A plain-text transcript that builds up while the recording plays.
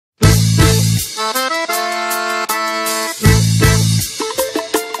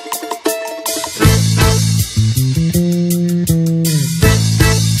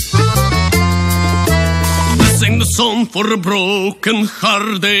for a broken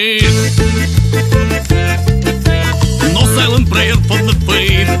hearted. No silent prayer for the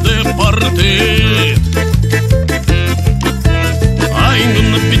faith departed. I ain't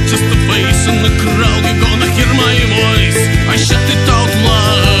gonna be just a face in the crowd. You're gonna hear my voice, I shout it out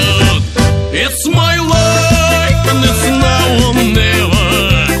loud. It's my life and it's now or never.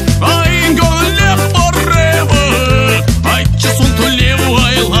 I ain't gonna live forever. I just want to live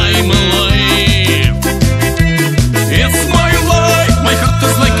while I'm alive. It's my life, my heart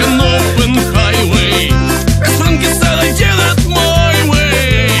is like an open highway. As Frankie said, I did it my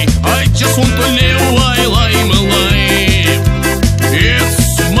way. I just want to live while I'm alive. It's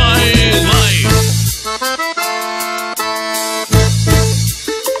my life.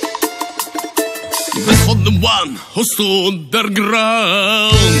 This for the one who stood their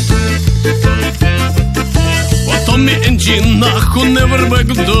ground. For Tommy and Gina who never back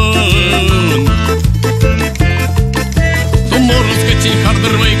down. Tomorrow's getting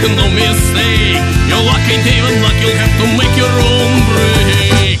harder, make no mistake. Your luck ain't even luck, you'll have to make your own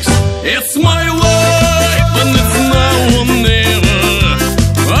breaks. It's my life and it's now or never.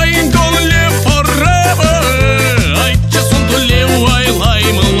 I ain't gonna live forever. I just want to live while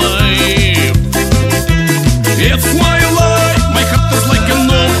I'm alive. It's my life, my heart is like an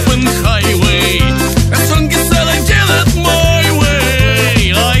open highway. As Frankie said, I did it my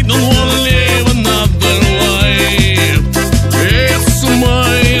way. I don't wanna live another life. It's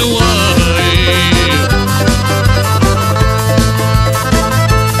my life.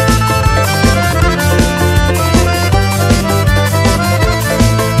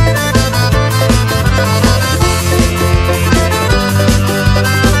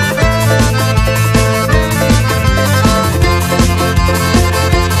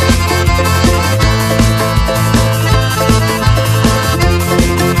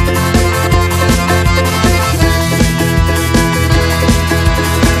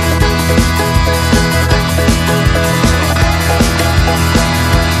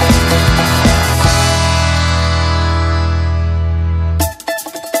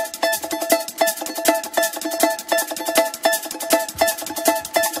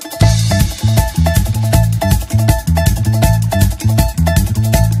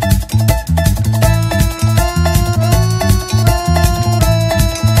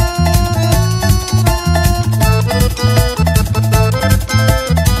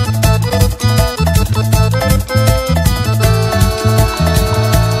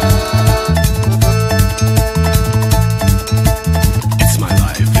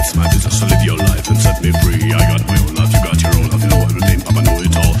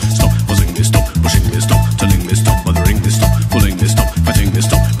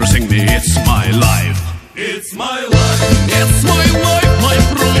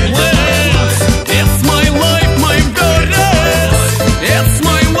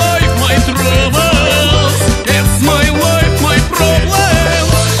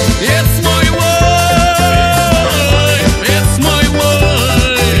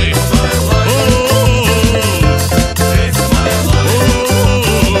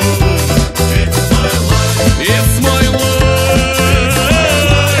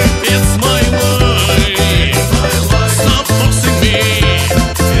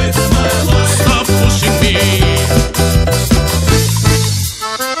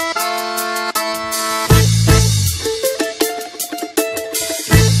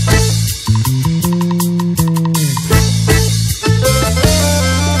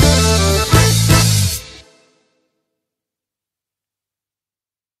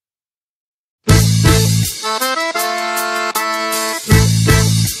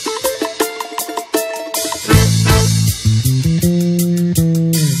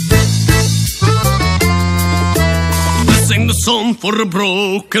 For a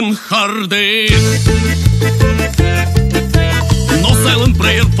broken hearted. No silent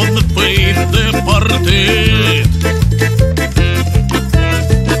prayer for the faith departed.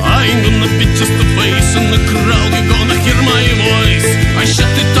 I ain't gonna be just a face in the crowd. You're gonna hear my voice, I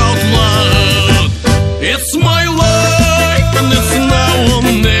shout it out loud. It's my life and it's now or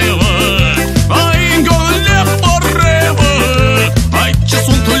never. I ain't gonna live forever. I just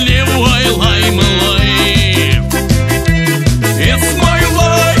want to live while I'm alive. It's my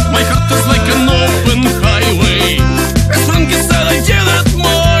life, my heart is like an open highway. As Frankie said, I did it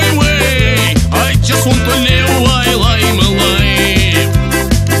my way. I just want to live while I'm alive.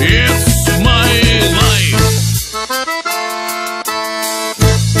 It's my life.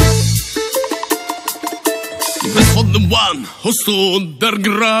 This for the one who stood their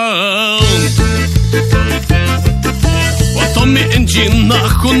ground. For Tommy and Gina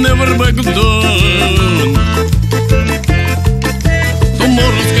who never back down.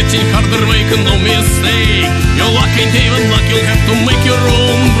 Tomorrow's getting harder, make no mistake. Your luck ain't even luck, you'll have to make your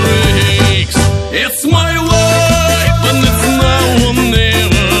own breaks. It's my life and it's now or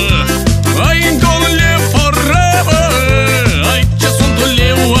never. I ain't gonna live forever. I just want to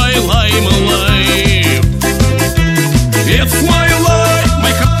live while I'm alive.